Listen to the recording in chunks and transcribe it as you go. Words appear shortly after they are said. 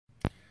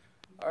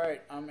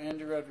Alright, I'm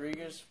Andy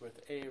Rodriguez with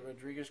A.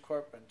 Rodriguez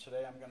Corp, and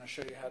today I'm going to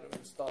show you how to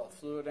install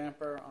a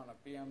Fluidampr on a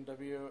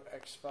BMW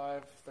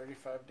X5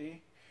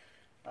 35D.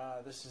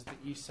 This is the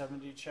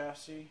E70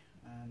 chassis,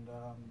 and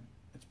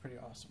it's pretty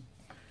awesome.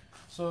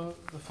 So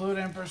the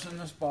Fluidampr's in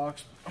this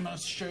box. I'm going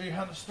to show you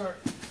how to start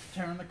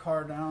tearing the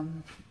car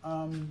down.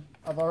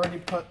 I've already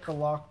put the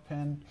lock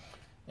pin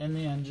in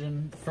the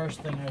engine. First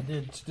thing I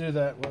did to do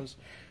that was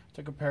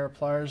took a pair of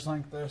pliers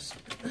like this,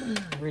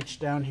 reach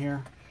down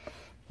here,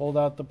 pulled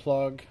out the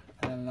plug,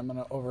 and I'm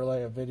going to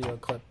overlay a video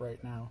clip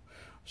right now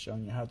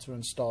showing you how to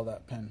install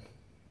that pin.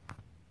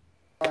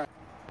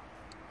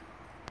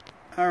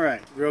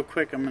 Alright, real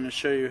quick I'm going to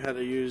show you how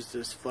to use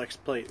this flex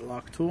plate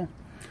lock tool.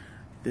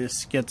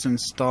 This gets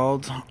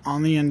installed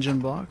on the engine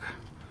block.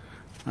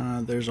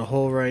 There's a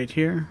hole right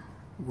here.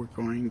 We're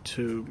going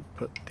to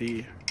put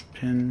the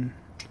pin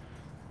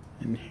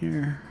in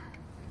here.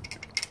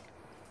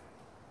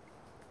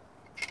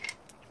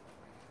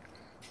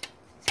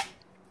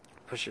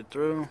 Push it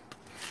through.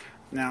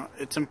 Now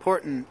it's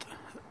important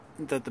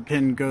that the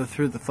pin go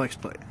through the flex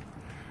plate.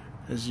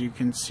 As you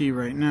can see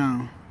right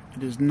now,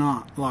 it is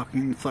not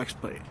locking the flex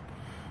plate.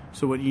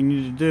 So what you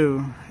need to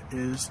do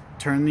is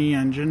turn the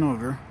engine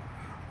over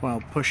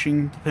while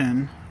pushing the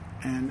pin,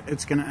 and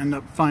it's going to end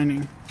up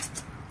finding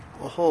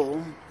a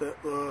hole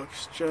that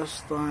looks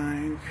just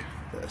like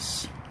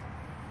this.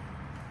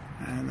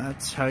 And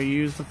that's how you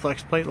use the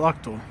flex plate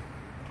lock tool.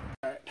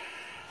 Alright,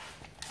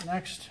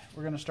 next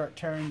we're going to start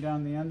tearing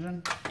down the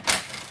engine.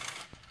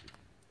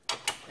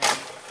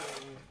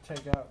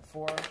 Take out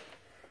 4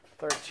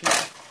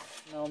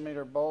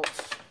 13mm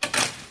bolts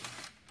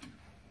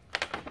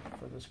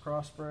for this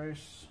cross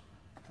brace,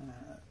 and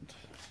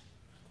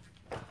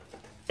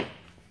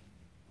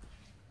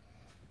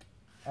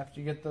after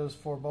you get those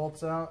 4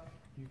 bolts out,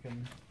 you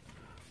can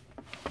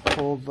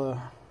pull the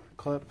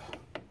clip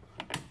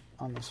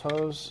on this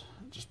hose.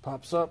 It just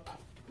pops up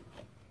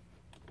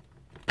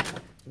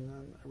and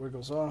then it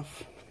wiggles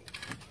off.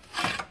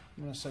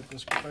 I'm going to set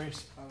this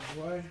brace out of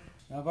the way.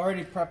 Now, I've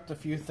already prepped a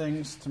few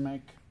things to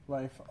make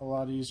life a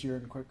lot easier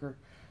and quicker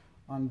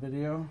on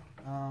video.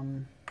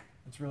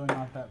 It's really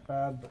not that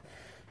bad, but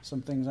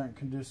some things aren't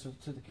conducive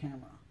to the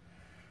camera.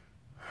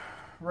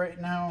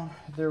 Right now,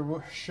 there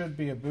should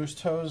be a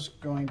boost hose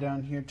going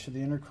down here to the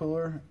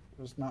intercooler. It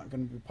was not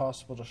going to be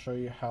possible to show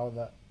you how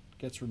that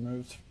gets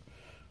removed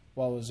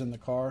while I was in the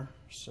car,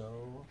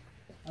 so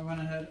I went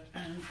ahead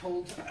and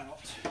pulled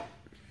out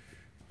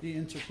the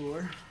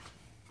intercooler.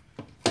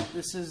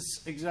 This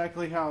is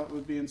exactly how it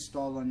would be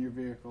installed on your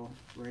vehicle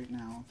right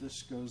now.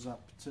 This goes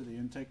up to the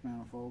intake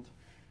manifold.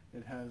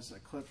 It has a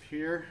clip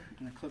here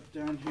and a clip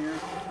down here.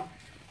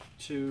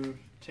 To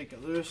take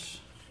it loose,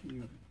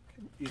 you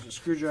use a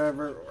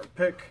screwdriver or a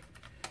pick.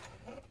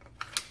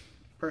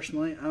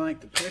 Personally, I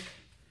like the pick.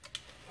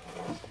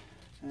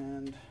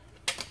 And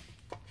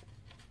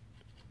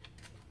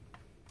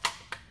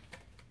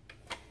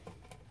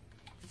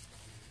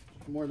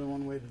more than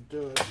one way to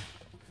do it.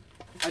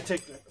 I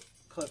take the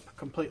clip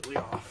completely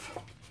off.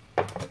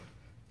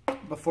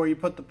 Before you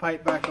put the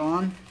pipe back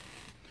on,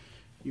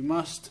 you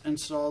must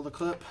install the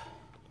clip.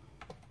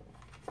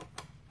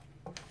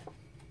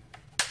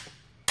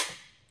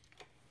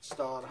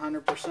 Install it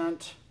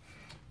 100%.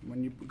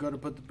 When you go to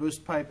put the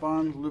boost pipe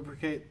on,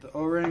 lubricate the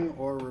O-ring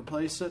or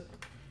replace it,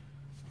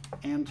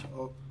 and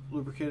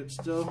lubricate it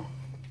still.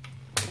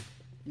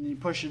 And you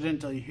push it in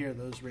until you hear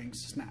those rings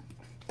snap.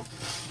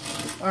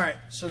 Alright,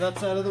 so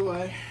that's out of the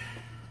way.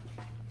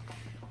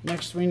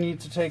 Next we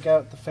need to take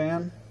out the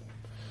fan.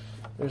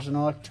 There's an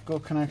electrical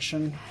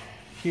connection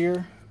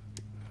here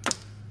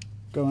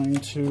going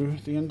to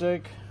the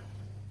intake.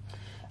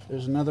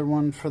 There's another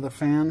one for the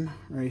fan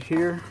right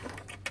here.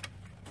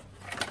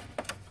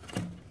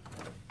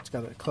 It's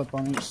got a clip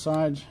on each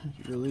side.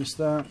 You release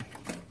that.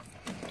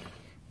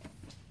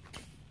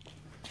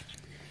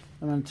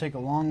 I'm going to take a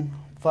long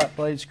flat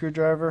blade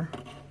screwdriver,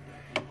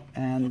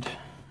 and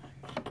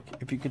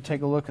if you could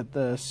take a look at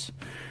this,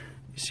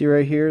 you see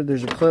right here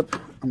there's a clip.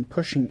 I'm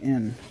pushing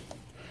in,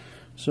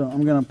 so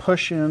I'm going to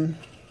push in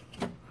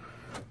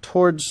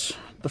towards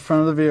the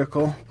front of the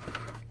vehicle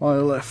while I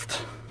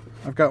lift.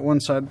 I've got one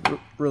side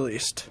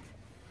released.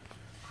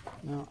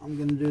 Now I'm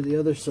going to do the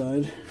other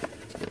side.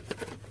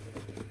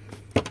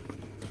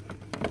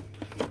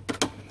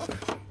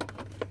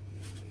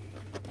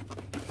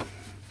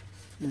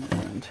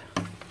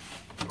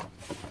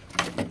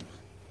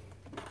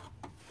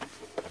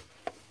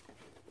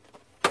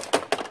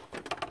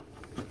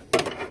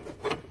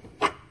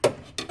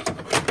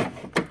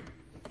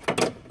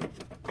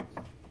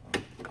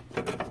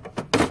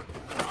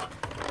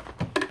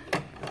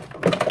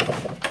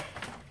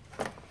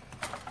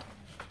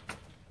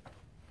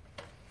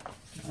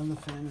 And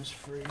the fan is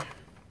free.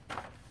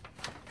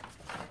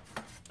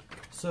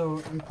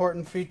 So,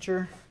 important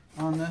feature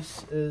on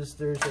this is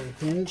there's a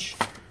hinge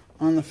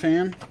on the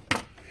fan.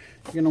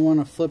 You're going to want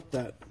to flip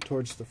that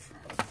towards the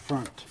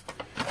front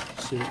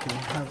so you can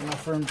have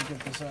enough room to get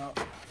this out.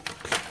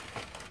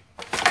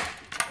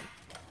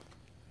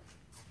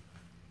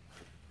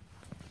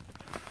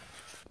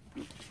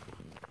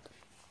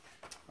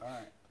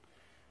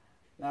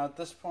 Now at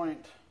this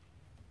point,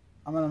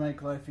 I'm going to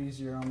make life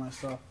easier on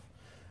myself.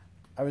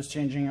 I was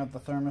changing out the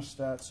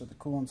thermostat, so the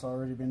coolant's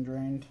already been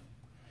drained.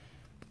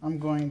 I'm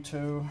going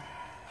to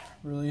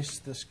release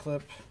this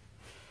clip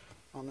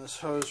on this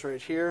hose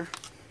right here.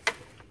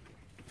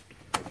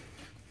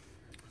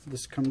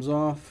 This comes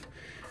off,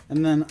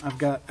 and then I've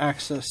got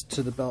access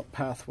to the belt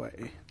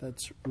pathway.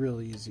 That's real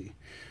easy.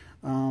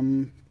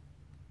 The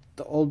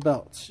old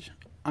belts,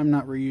 I'm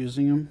not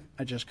reusing them,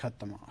 I just cut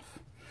them off.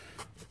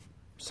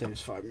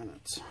 Saves 5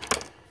 minutes.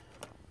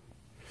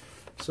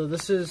 So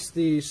this is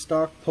the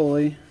stock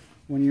pulley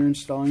when you're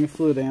installing a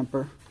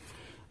Fluidampr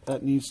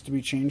that needs to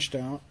be changed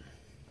out.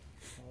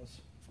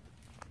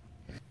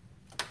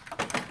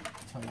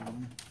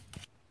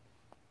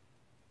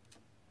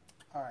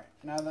 Alright,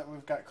 now that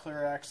we've got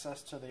clear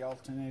access to the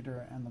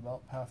alternator and the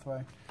belt pathway,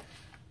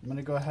 I'm going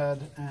to go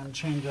ahead and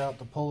change out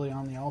the pulley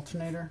on the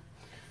alternator.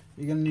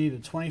 You're going to need a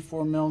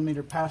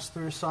 24mm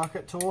pass-through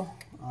socket tool.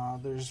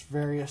 There's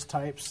various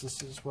types.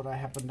 This is what I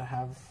happen to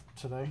have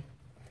today,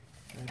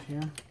 right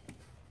here.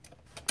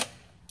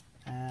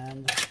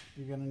 And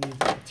you're going to need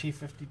the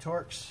T50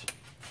 Torx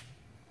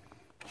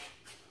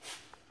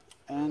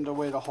and a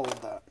way to hold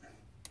that,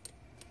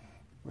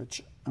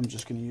 which I'm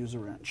just going to use a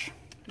wrench.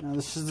 Now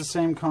this is the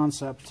same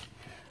concept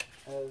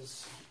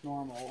as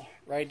normal,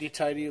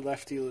 righty-tighty,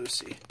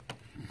 lefty-loosey.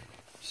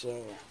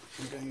 So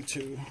I'm going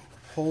to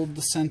hold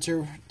the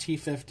center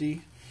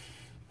T50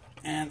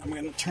 and I'm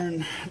going to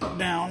turn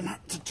down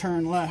to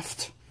turn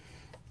left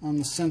on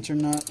the center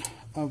nut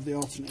of the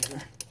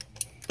alternator.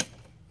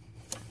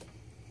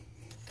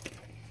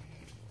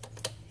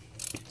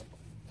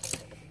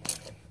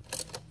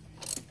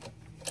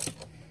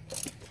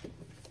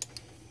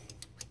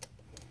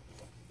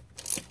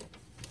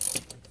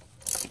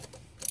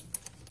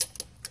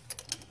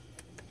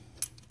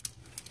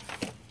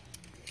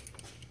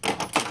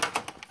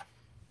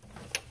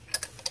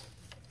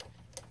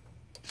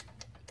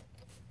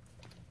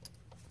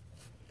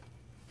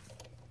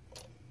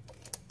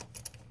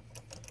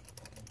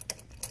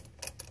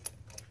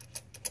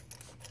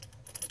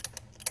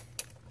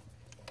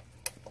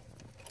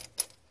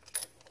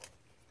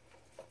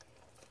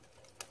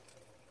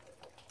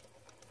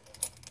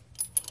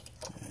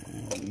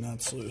 And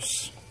that's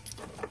loose.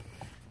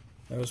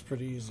 That was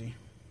pretty easy.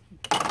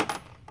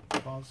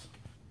 Pause.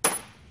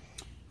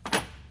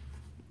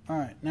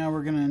 Alright, now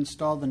we're going to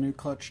install the new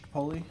clutched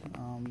pulley.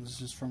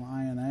 This is from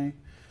INA,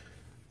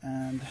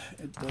 and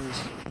it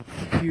does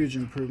a huge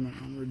improvement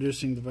on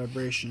reducing the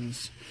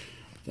vibrations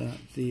that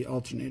the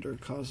alternator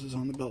causes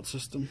on the belt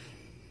system.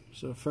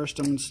 So first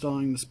I'm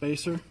installing the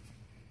spacer,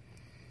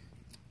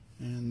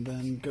 and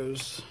then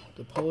goes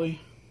the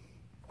pulley.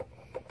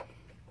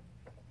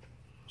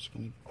 Just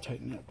going to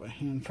tighten it by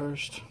hand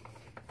first.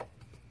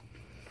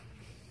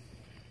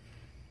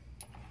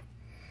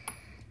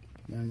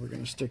 Then we're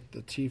going to stick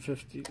the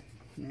T50.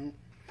 No.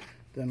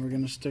 Then we're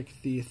going to stick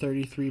the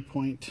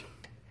 33-point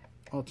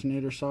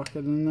alternator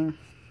socket in there,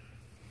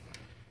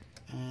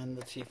 and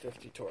the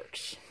T50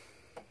 Torx.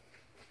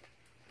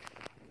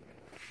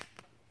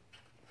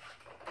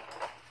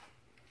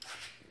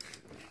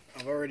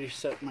 I've already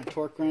set my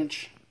torque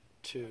wrench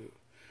to,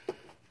 let's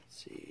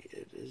see,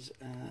 it is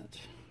at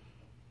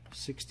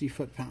 60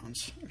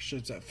 foot-pounds.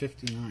 Actually, it's at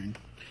 59.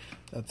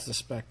 That's the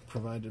spec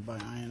provided by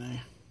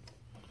INA.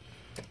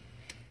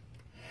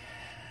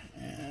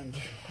 And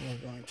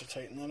we're going to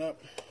tighten that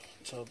up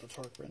until the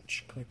torque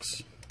wrench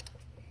clicks.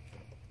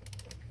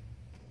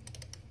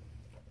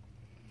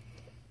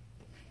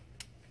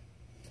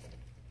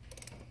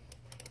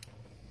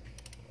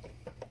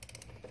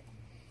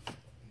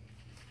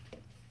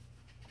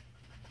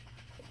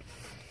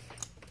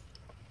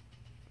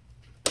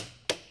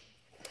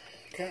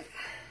 Okay.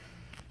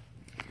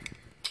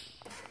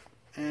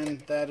 And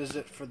that is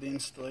it for the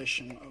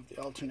installation of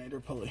the alternator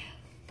pulley.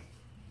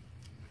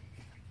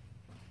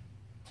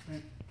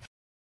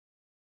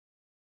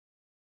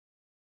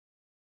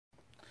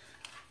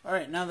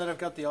 Alright, now that I've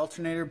got the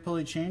alternator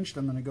pulley changed,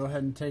 I'm going to go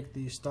ahead and take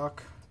the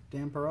stock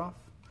damper off.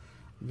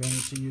 I'm going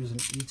to use an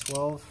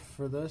E12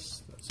 for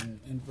this. That's an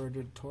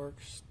inverted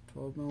Torx,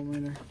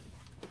 12mm.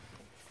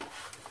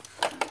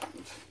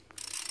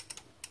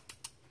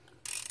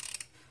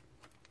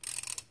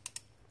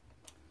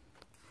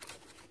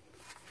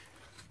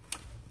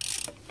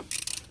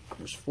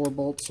 There's 4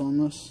 bolts on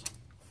this.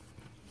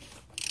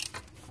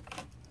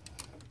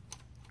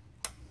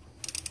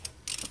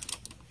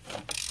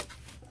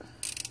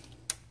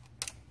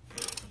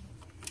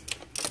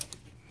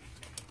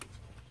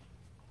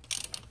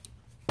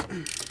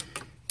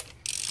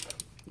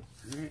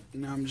 Alright,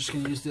 now I'm just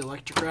going to use the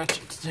electric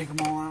ratchet to take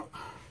them all out.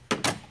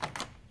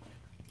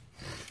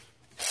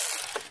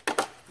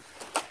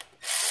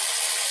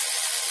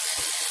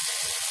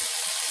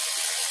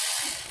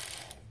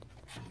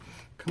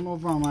 Come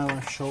over on my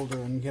left shoulder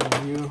and get a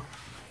view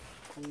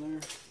from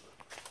there.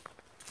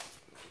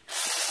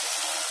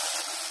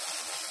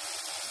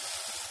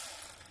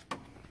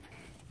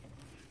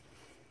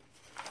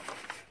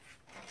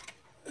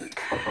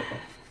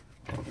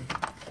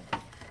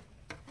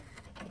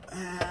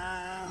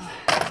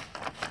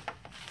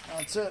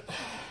 that's it.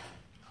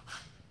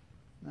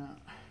 Now,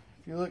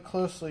 if you look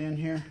closely in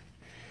here,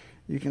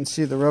 you can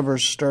see the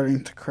rubber's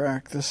starting to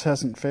crack. This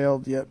hasn't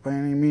failed yet by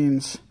any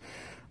means,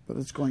 but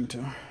it's going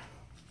to.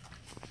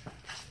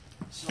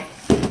 So,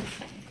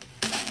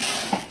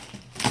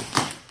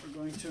 we're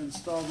going to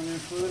install the new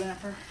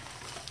Fluidampr.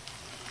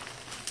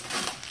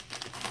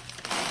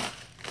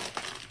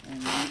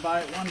 And when you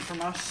buy one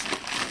from us,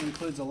 it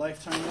includes a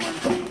lifetime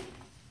warranty.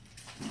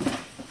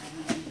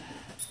 And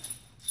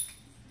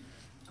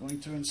going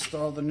to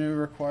install the new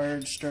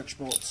required stretch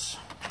bolts.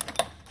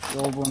 The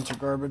old ones are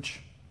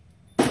garbage.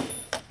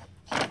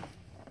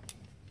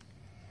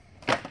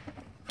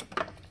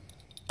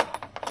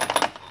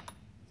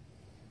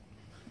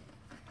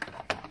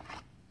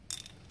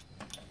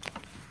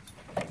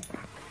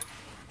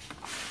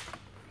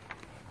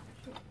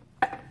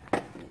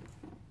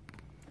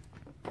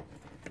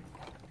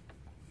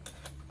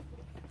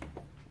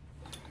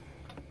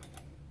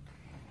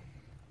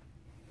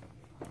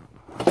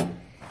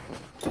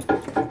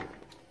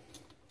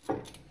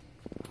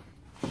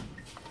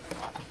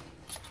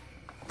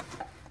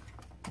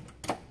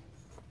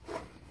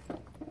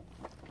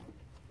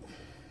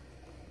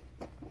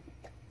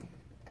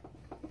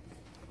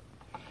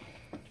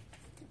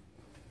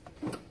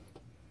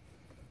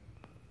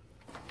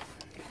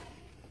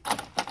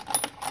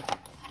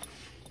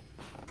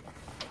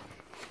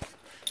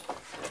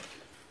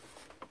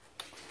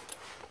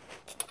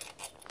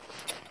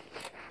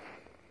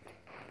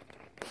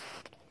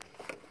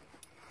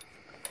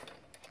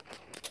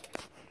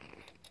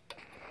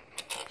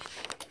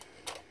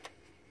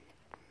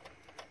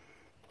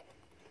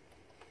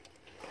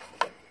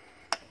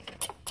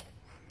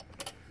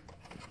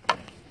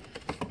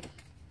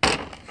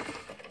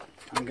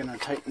 I'm going to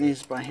tighten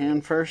these by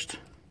hand first.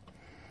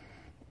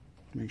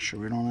 Make sure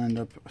we don't end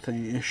up with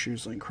any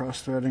issues like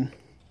cross-threading.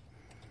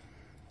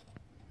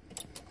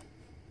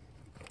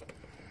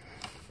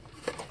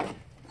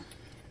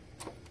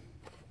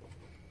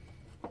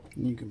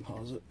 You can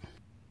pause it.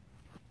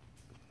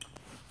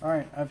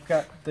 Alright, I've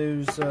got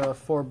those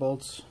 4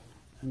 bolts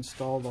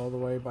installed all the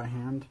way by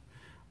hand.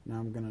 Now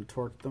I'm going to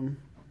torque them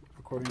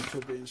according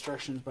to the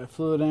instructions by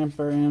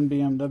Fluidampr and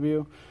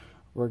BMW.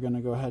 We're going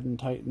to go ahead and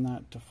tighten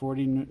that to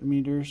 40 Newton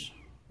meters,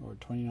 or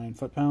 29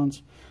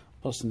 foot-pounds,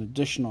 plus an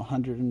additional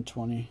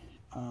 120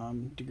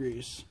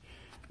 degrees.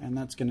 And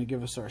that's going to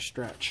give us our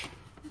stretch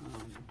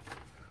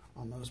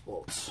on those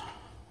bolts.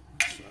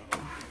 So,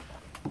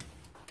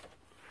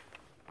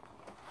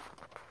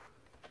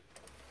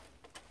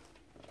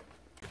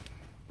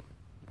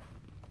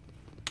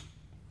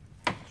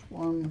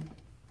 1,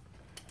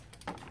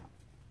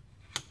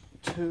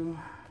 2,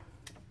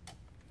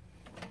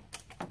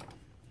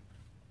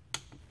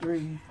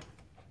 3,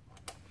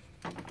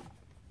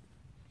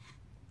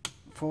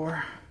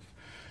 4.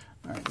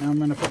 Alright, now I'm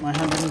going to put my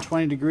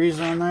 120 degrees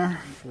on there.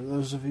 For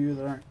those of you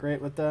that aren't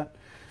great with that,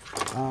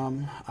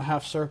 a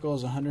half circle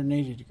is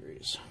 180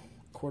 degrees.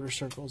 A quarter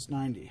circle is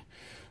 90.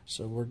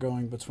 So we're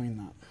going between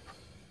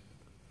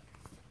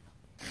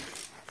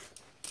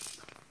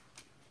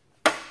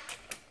that.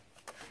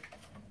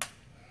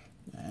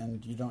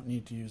 And you don't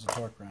need to use a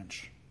torque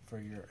wrench for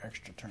your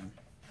extra turn.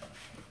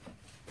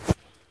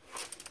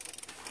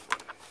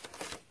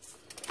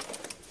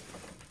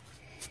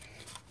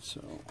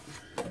 So,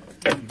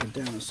 get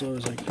down as slow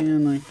as I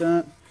can like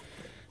that.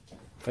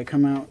 If I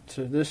come out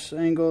to this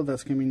angle,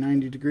 that's going to be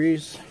 90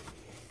 degrees.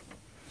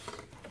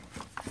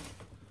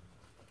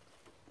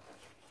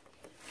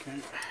 Okay.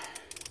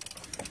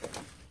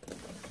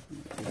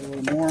 Put a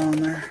little more on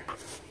there.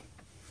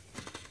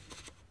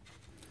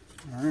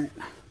 Alright.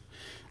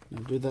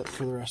 Now do that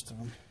for the rest of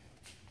them.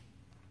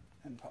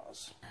 And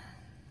pause.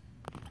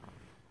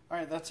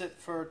 Alright, that's it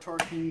for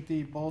torquing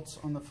the bolts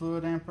on the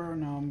Fluidampr.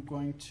 Now I'm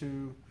going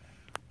to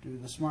do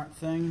the smart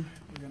thing.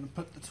 We're going to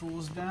put the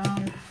tools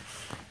down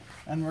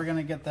and we're going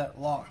to get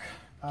that lock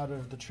out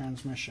of the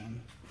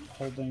transmission,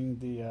 holding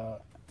the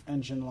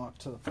engine lock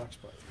to the flex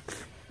plate.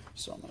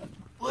 So I'm going to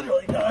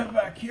literally dive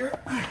back here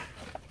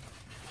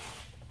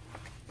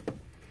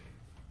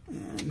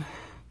and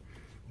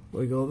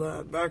wiggle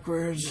that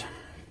backwards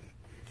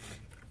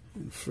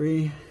and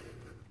free.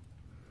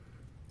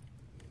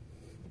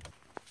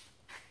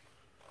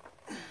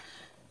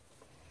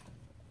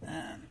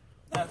 And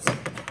that's it.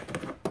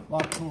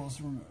 Lock tool is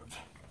removed.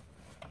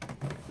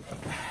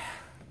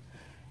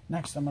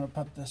 Next I'm going to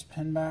put this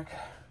pin back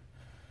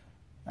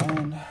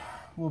and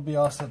we'll be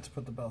all set to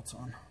put the belts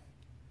on.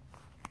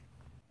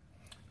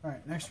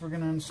 Alright, next we're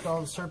going to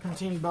install the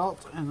serpentine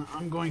belt, and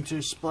I'm going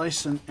to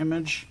splice an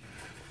image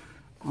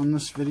on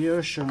this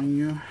video showing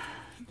you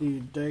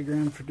the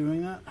diagram for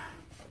doing that.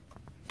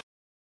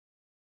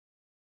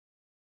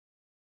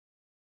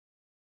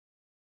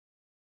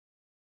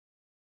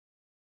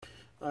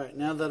 Alright,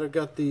 now that I've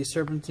got the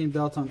serpentine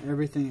belt on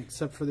everything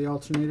except for the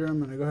alternator, I'm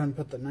going to go ahead and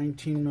put the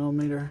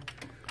 19mm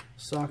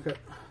socket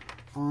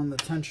on the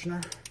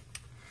tensioner.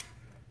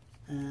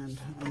 And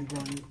I'm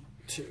going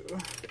to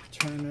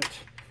turn it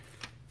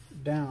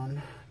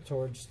down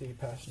towards the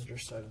passenger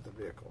side of the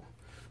vehicle.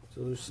 So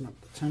loosen up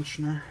the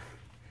tensioner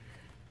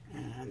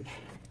and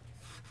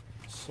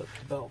slip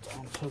the belt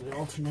onto the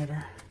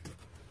alternator.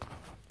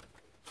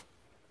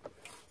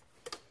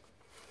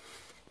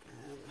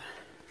 And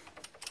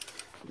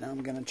now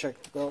I'm going to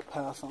check the belt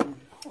path on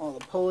all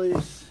the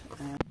pulleys.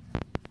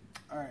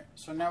 Alright,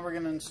 so now we're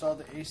going to install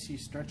the AC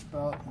stretch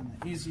belt, and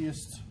the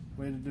easiest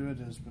way to do it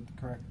is with the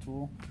correct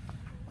tool.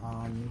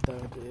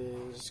 That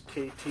is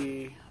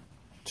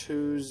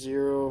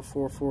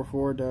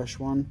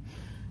KT20444-1.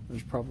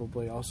 There's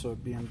probably also a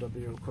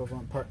BMW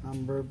equivalent part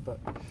number, but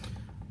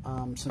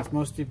since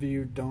most of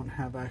you don't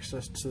have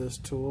access to this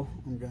tool,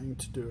 I'm going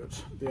to do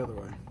it the other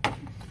way.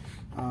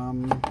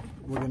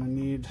 We're going to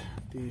need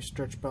the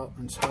stretch belt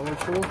installer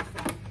tool.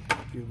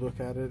 If you look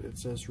at it, it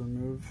says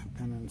remove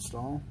and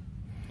install.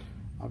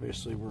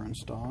 Obviously we're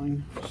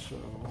installing, so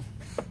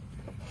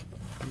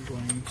I'm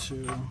going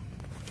to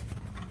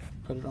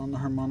put it on the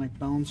harmonic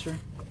balancer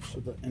so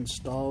the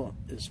install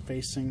is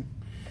facing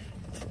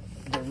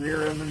the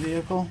rear of the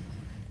vehicle.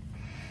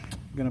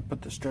 I'm going to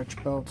put the stretch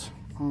belt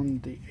on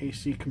the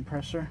AC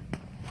compressor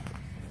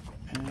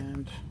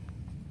and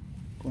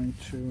going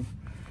to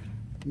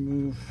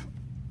move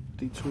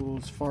the tool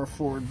as far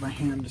forward by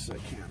hand as I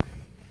can.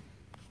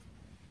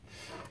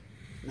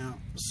 Now,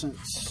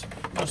 since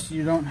most of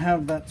you don't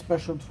have that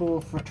special tool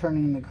for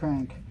turning the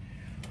crank,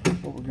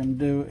 what we're going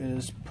to do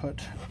is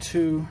put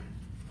 2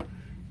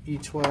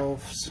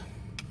 E12s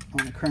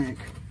on the crank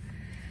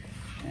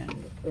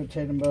and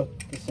rotate them both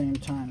at the same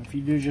time. If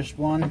you do just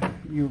one,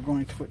 you're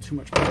going to put too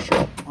much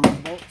pressure on the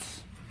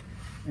bolts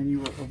and you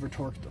will over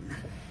torque them.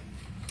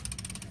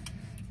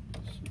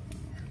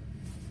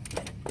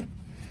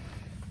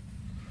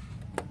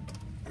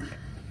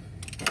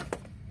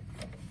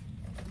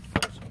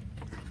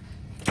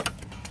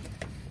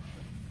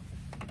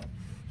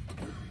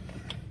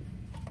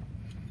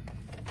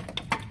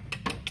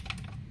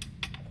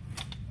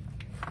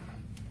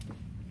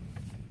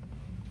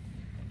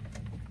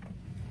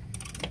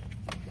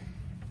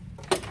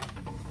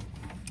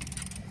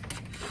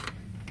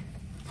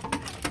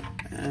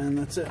 And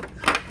that's it.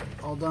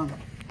 All done.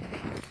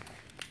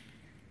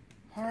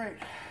 Alright,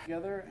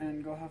 together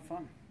and go have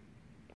fun.